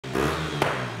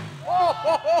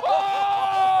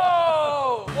Oh!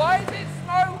 Why is it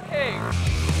smoking?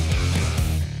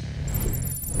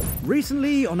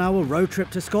 Recently, on our road trip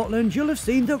to Scotland, you'll have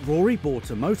seen that Rory bought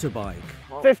a motorbike.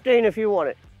 15 if you want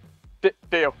it.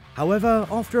 Deal. However,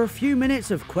 after a few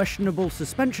minutes of questionable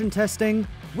suspension testing,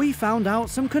 we found out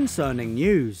some concerning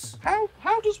news. How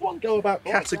does one go about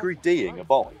category D-ing a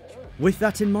bike? With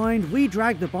that in mind, we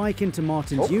dragged the bike into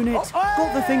Martin's unit,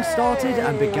 got the thing started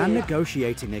and began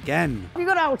negotiating again. You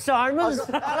got Alzheimer's?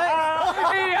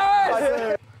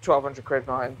 Yes! 1,200 quid,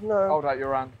 Martin. No. Hold out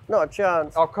your hand. Not a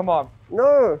chance. Oh, come on.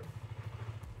 No.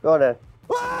 Go on then.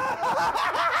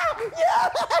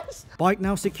 Yes! Bike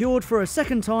now secured for a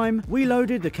second time, we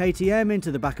loaded the KTM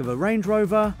into the back of a Range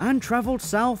Rover and travelled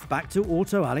south back to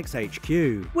Autoalex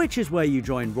HQ, which is where you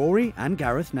join Rory and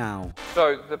Gareth now.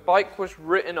 So the bike was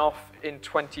written off in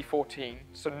 2014,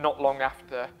 so not long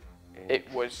after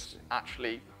it was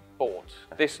actually bought.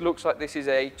 This looks like this is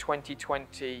a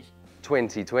 2020.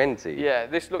 2020? Yeah,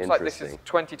 this looks like this is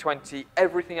 2020,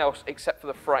 everything else except for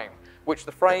the frame, which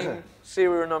the frame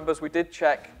serial numbers we did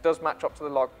check does match up to the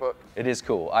logbook. It is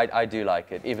cool. I do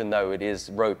like it, even though it is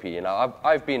ropey. You know,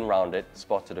 I've been around it,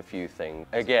 spotted a few things.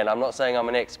 Again, I'm not saying I'm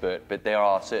an expert, but there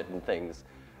are certain things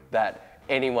that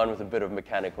anyone with a bit of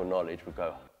mechanical knowledge would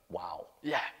go, wow.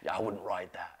 Yeah, I wouldn't ride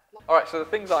that. All right, so the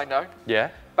things I know.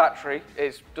 Yeah? Battery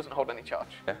doesn't hold any charge.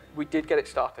 Yeah. We did get it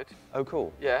started. Oh,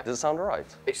 cool. Yeah. Does it sound all right?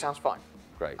 It sounds fine.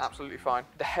 Great. Absolutely fine.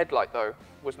 The headlight, though,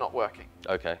 was not working.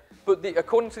 Okay. But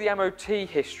according to the MOT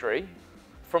history,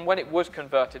 from when it was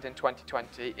converted in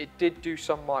 2020, it did do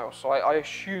some miles. So I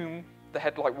assume the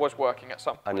headlight was working at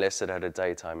some point. Unless it had a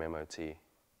daytime MOT.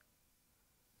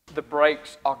 The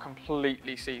brakes are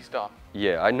completely seized on.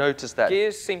 Yeah, I noticed that.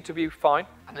 Gears seem to be fine.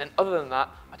 And then other than that,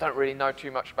 I don't really know too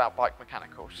much about bike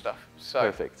mechanical stuff. So,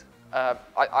 Perfect.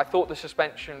 I thought the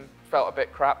suspension felt a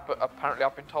bit crap, but apparently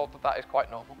I've been told that that is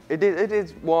quite normal. It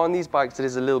is, well, on these bikes it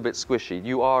is a little bit squishy.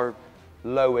 You are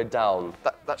lower down.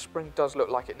 That spring does look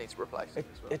like it needs replaced.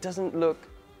 It doesn't look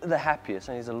the happiest,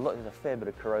 and there's a fair bit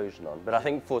of corrosion on, but I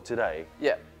think for today,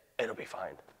 yeah, it'll be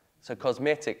fine. So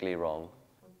cosmetically wrong,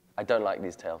 I don't like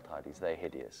these tail tidies, they're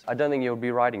hideous. I don't think you'll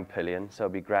be riding pillion, so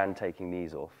it'll be grand taking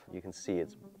these off. You can see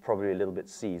it's probably a little bit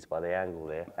seized by the angle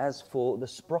there. As for the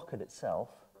sprocket itself,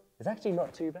 it's actually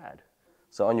not too bad.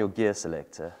 So on your gear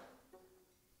selector,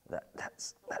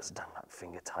 that's done like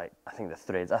finger tight. I think the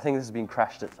threads, I think this has been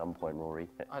crashed at some point, Rory.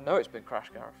 I know it's been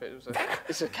crashed, Gareth.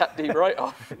 It's a Cat D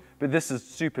write-off. But this is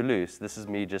super loose. This is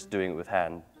me just doing it with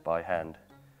by hand.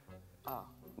 Ah.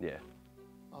 Yeah.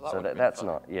 Oh, So that's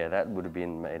not, yeah, that would have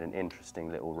been made an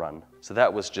interesting little run. So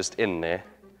that was just in there,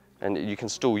 and you can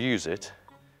still use it,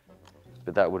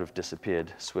 but that would have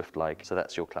disappeared Swift-like. So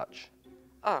that's your clutch.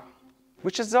 Oh.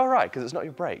 Which is all right, because it's not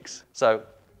your brakes. So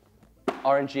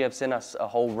RNG have sent us a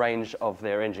whole range of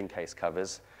their engine case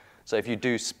covers. So if you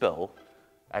do spill,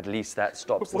 at least that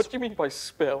stops. What do you mean by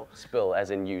spill? Spill,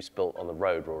 as in you spilt on the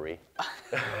road, Rory.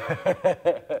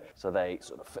 So they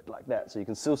sort of fit like that. So you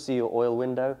can still see your oil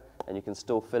window, and you can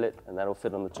still fill it, and that'll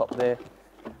fit on the top there.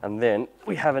 And then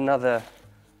we have another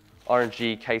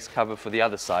RNG case cover for the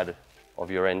other side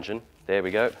of your engine. There we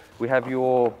go. We have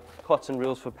your cotton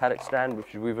reels for paddock stand,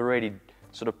 which we've already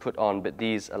sort of put on, but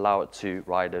these allow it to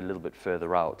ride a little bit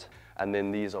further out. And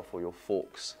then these are for your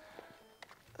forks.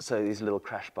 So these little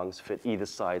crash bungs fit either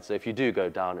side. So if you do go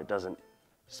down, it doesn't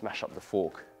smash up the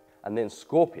fork. And then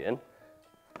Scorpion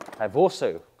have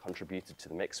also contributed to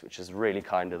the mix, which is really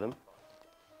kind of them.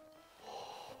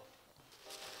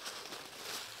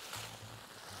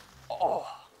 Oh.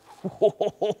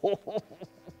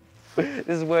 This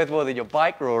is worth more than your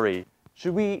bike, Rory.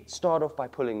 Should we start off by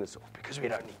pulling this off? Because we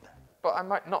don't need that. But I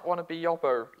might not want to be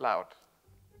yobbo loud.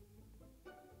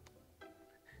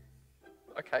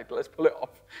 Okay, let's pull it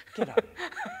off. Get up.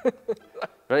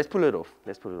 Let's pull it off.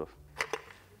 Let's pull it off.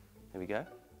 There we go.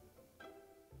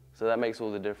 So that makes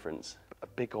all the difference. A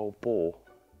big old bore.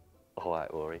 All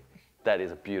right, Rory. That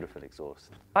is a beautiful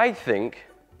exhaust. I think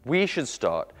we should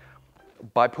start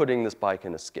by putting this bike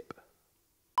in a skip.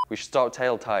 We should start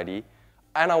tail tidy,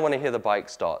 and I want to hear the bike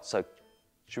start. So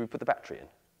should we put the battery in?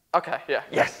 Okay, yeah.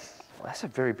 Yes. Well, that's a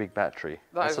very big battery.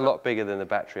 That's a lot bigger than the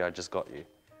battery I just got you.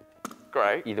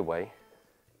 Great. Either way.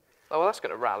 Oh, well, that's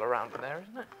going to rattle around in there,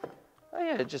 isn't it? Oh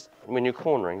yeah, just when you're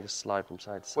cornering, just slide from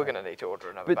side to side. We're going to need to order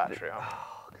another battery, aren't we?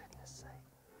 Oh, goodness sake.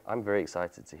 I'm very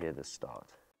excited to hear this start.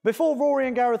 Before Rory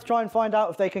and Gareth try and find out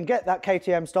if they can get that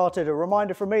KTM started, a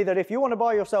reminder from me that if you want to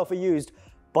buy yourself a used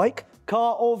bike,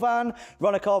 car or van,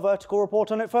 run a car vertical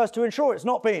report on it first to ensure it's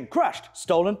not been crashed,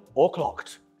 stolen or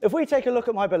clocked. If we take a look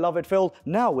at my beloved Phil,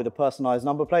 now with a personalised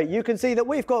number plate, you can see that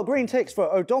we've got green ticks for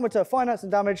odometer, finance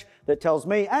and damage that tells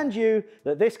me and you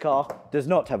that this car does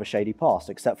not have a shady past,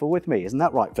 except for with me. Isn't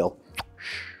that right, Phil?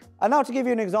 And now to give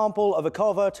you an example of a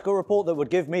car vertical report that would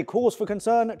give me cause for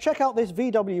concern, check out this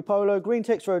VW Polo, green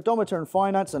ticks for odometer and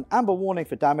finance and amber warning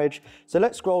for damage. So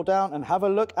let's scroll down and have a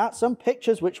look at some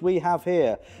pictures which we have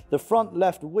here. The front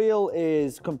left wheel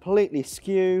is completely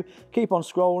skew. Keep on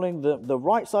scrolling, the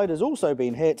right side has also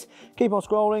been hit. Keep on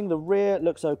scrolling, the rear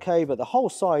looks okay, but the whole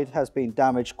side has been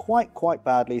damaged quite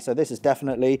badly. So this is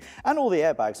definitely, and all the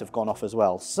airbags have gone off as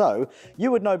well. So you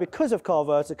would know because of Car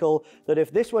Vertical that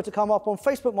if this were to come up on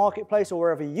Facebook Marketplace or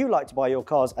wherever you like to buy your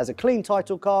cars as a clean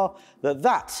title car,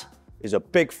 that is a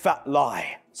big fat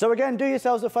lie. So again, do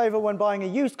yourselves a favor when buying a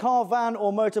used car, van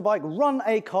or motorbike, run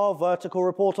a Car Vertical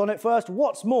report on it first.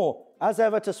 What's more, as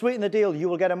ever, to sweeten the deal, you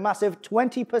will get a massive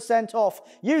 20% off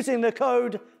using the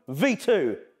code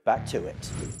V2. Back to it.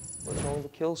 What's wrong with the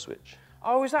kill switch?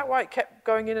 Oh, is that why it kept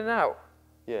going in and out?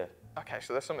 Yeah. Okay,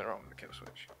 so there's something wrong with the kill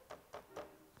switch.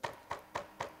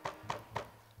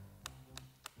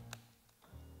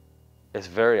 It's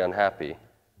very unhappy.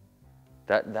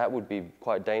 That would be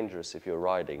quite dangerous if you're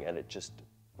riding and it just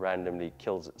randomly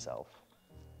kills itself.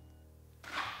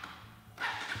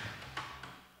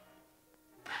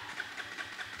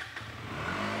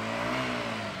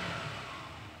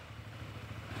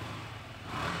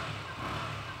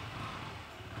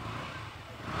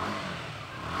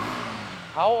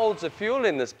 How old's the fuel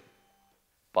in this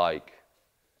bike?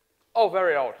 Oh,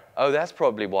 very old. Oh, that's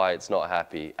probably why it's not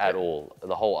happy at all.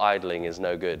 The whole idling is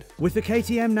no good. With the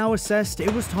KTM now assessed,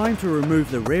 it was time to remove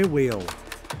the rear wheel,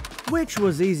 which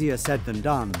was easier said than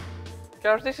done.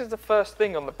 Gareth, this is the first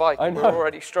thing on the bike I and know. we're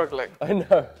already struggling. I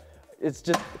know. It's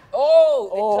just...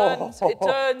 Oh, it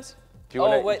turns. Do you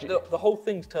wanna- Oh, wait, the whole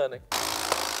thing's turning.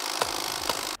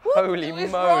 Holy What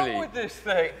is moly. wrong with this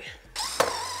thing?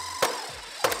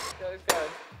 Okay, let's go.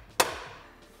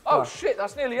 Oh, shit,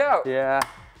 that's nearly out. Yeah.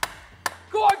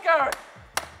 Go on, Gareth.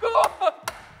 Go on.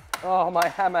 Oh, my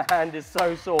hammer hand is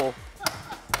so sore.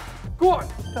 Go on.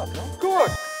 Go on.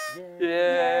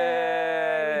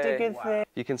 Yeah.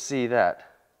 You can see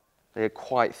that. They're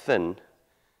quite thin.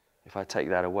 If I take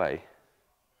that away,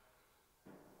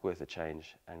 worth a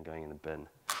change and going in the bin.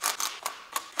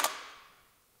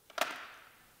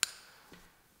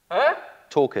 Huh?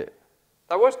 Torque it.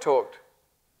 That was torqued.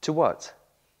 To what?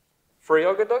 3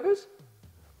 Ogger Duggers?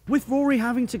 With Rory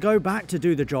having to go back to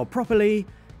do the job properly,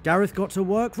 Gareth got to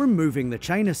work removing the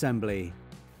chain assembly.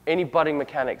 Any budding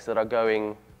mechanics that are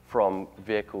going from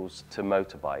vehicles to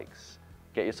motorbikes,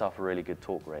 get yourself a really good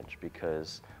torque wrench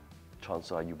because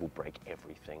chances are you will break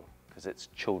everything because it's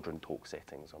children torque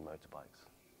settings on motorbikes.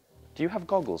 Do you have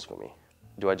goggles for me?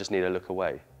 Do I just need to look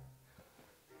away?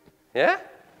 Yeah?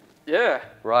 Yeah.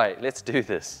 Right, let's do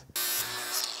this.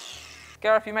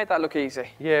 Gareth, you made that look easy.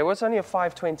 Yeah, well, it's only a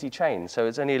 520 chain, so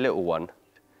it's only a little one.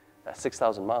 That's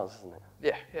 6,000 miles, isn't it?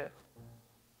 Yeah, yeah.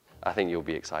 I think you'll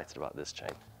be excited about this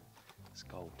chain. It's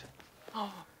gold.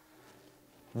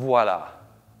 Voila.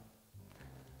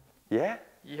 Yeah?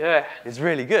 Yeah. It's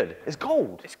really good. It's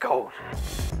gold. It's gold.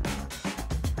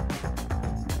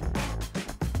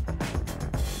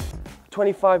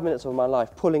 "25 minutes of my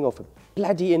life pulling off a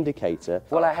bloody indicator.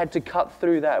 Well, I had to cut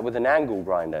through that with an angle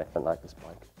grinder. I don't like this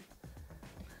bike.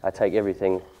 I take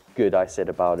everything good I said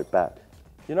about it back.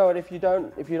 You know what, if you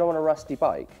don't want a rusty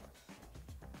bike,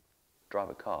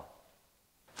 drive a car.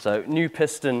 So new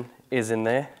piston is in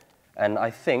there, and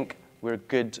I think we're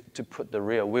good to put the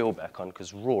rear wheel back on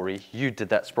because Rory, you did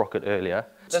that sprocket earlier.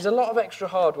 There's a lot of extra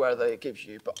hardware that it gives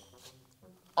you, but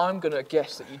I'm gonna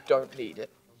guess that you don't need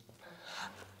it.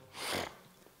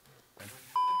 I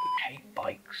hate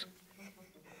bikes.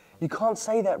 You can't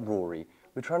say that, Rory.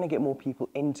 We're trying to get more people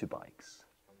into bikes.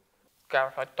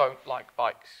 Gareth, I don't like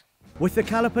bikes. With the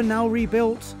caliper now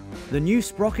rebuilt, the new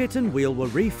sprocket and wheel were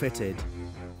refitted.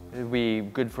 It'll be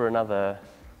good for another,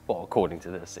 well, according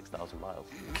to this, 6,000 miles.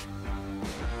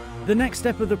 The next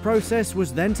step of the process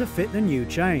was then to fit the new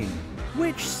chain,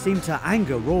 which seemed to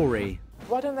anger Rory.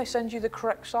 Why don't they send you the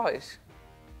correct size?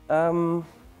 I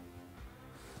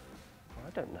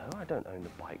don't know. I don't own the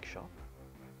bike shop.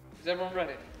 Is everyone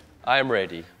ready? I am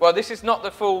ready. Well, this is not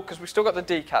the full, because we still got the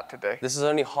decat to do. This is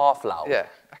only half loud. Yeah,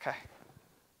 okay.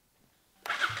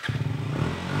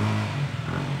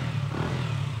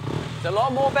 It's a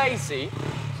lot more bassy.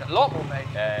 It's a lot more, mate.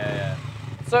 Yeah.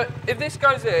 So, if this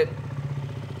goes in...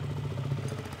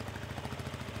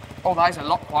 Oh, that is a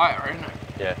lot quieter, isn't it?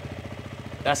 Yeah.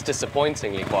 That's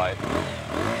disappointingly quiet.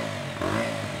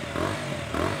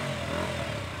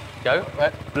 Go.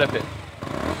 Blip it.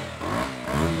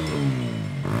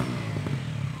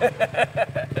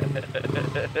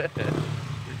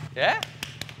 Yeah?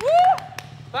 Woo!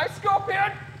 Nice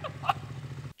Scorpion!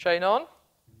 Chain on.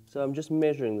 So I'm just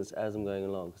measuring this as I'm going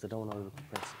along because I don't want to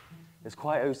overpress it. It's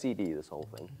quite OCD, this whole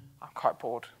thing. I'm quite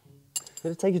bored. You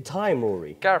gotta take your time,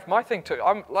 Rory. Gareth, my thing took,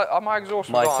 my exhaust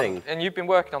was My on, thing. and you've been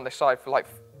working on this side for like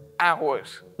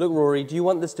hours. Look, Rory, do you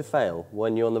want this to fail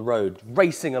when you're on the road,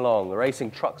 racing along, racing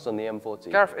trucks on the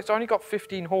M14? Gareth, it's only got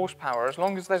 15 horsepower. As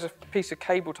long as there's a piece of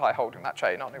cable tie holding that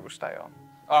chain on, it will stay on.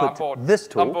 Oh, I'm bored. This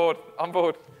tool? I'm bored. I'm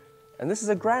bored. And this is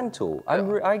a grand tool.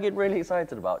 I get really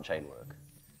excited about chain work.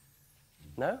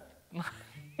 No?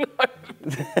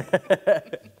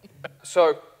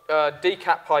 So,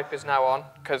 decap pipe is now on,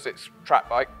 because it's track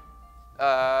bike.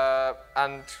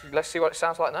 And let's see what it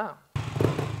sounds like now.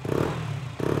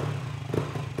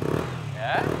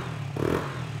 Yeah?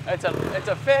 It's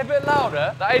a fair bit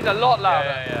louder. That is a lot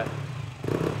louder. Yeah.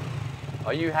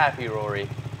 Are you happy, Rory?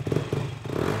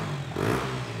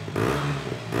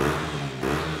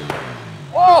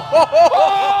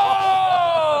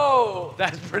 Oh!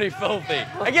 That's pretty filthy.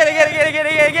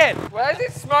 Again. Where's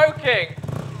it smoking?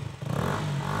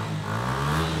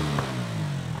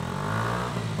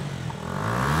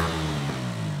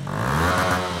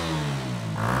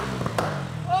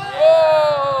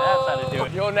 That's how to do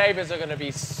it. Your neighbors are going to be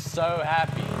so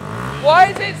happy. Why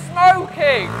is it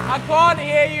smoking? I can't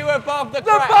hear you above the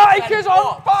The cracks bike and is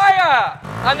on pots. fire!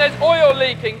 And there's oil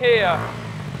leaking here.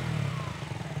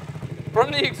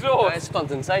 From the It's exhaust.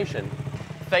 condensation.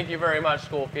 Thank you very much,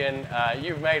 Scorpion.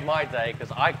 You've made my day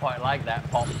because I quite like that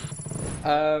pop.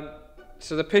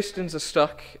 So the pistons are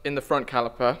stuck in the front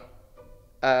caliper.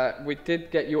 We did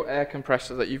get your air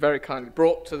compressor that you very kindly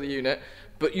brought to the unit,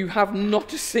 but you have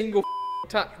not a single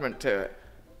attachment to it.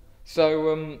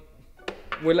 So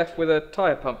we're left with a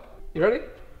tyre pump. You ready?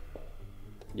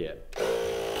 Yeah.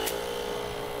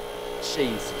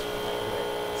 Jesus.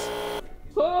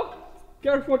 Oh,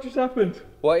 Gareth, what just happened?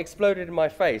 Well, it exploded in my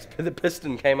face, but the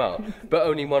piston came out, but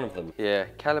only one of them. Yeah,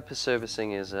 caliper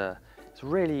servicing is it's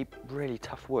really, really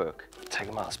tough work. Take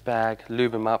them out of this bag,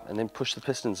 lube them up, and then push the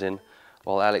pistons in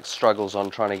while Alex struggles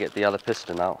on trying to get the other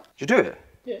piston out. Did you do it?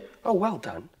 Yeah. Oh, well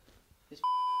done.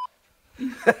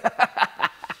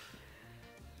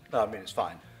 No, I mean, it's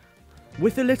fine.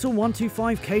 With the little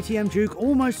 125 KTM Duke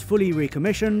almost fully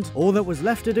recommissioned, all that was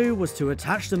left to do was to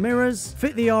attach the mirrors,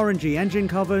 fit the R&G engine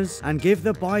covers, and give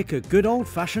the bike a good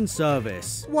old-fashioned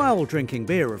service, while drinking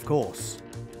beer, of course.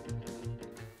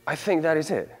 I think that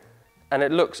is it. And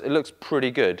it looks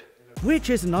pretty good. Which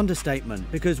is an understatement,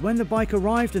 because when the bike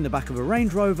arrived in the back of a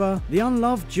Range Rover, the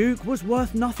unloved Duke was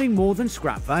worth nothing more than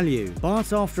scrap value.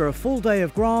 But after a full day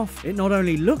of graft, it not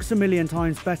only looks a million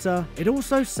times better, it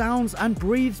also sounds and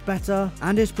breathes better,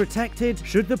 and is protected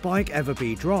should the bike ever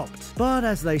be dropped. But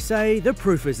as they say, the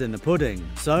proof is in the pudding.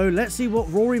 So let's see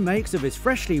what Rory makes of his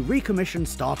freshly recommissioned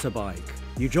starter bike.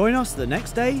 You join us the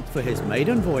next day for his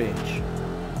maiden voyage.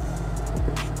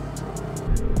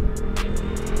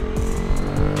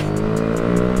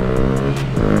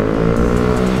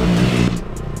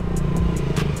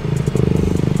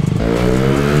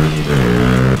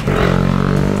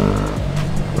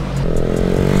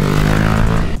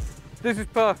 This is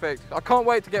perfect. I can't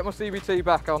wait to get my CBT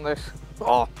back on this.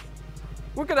 Oh,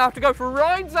 we're gonna have to go for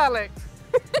rides, Alex.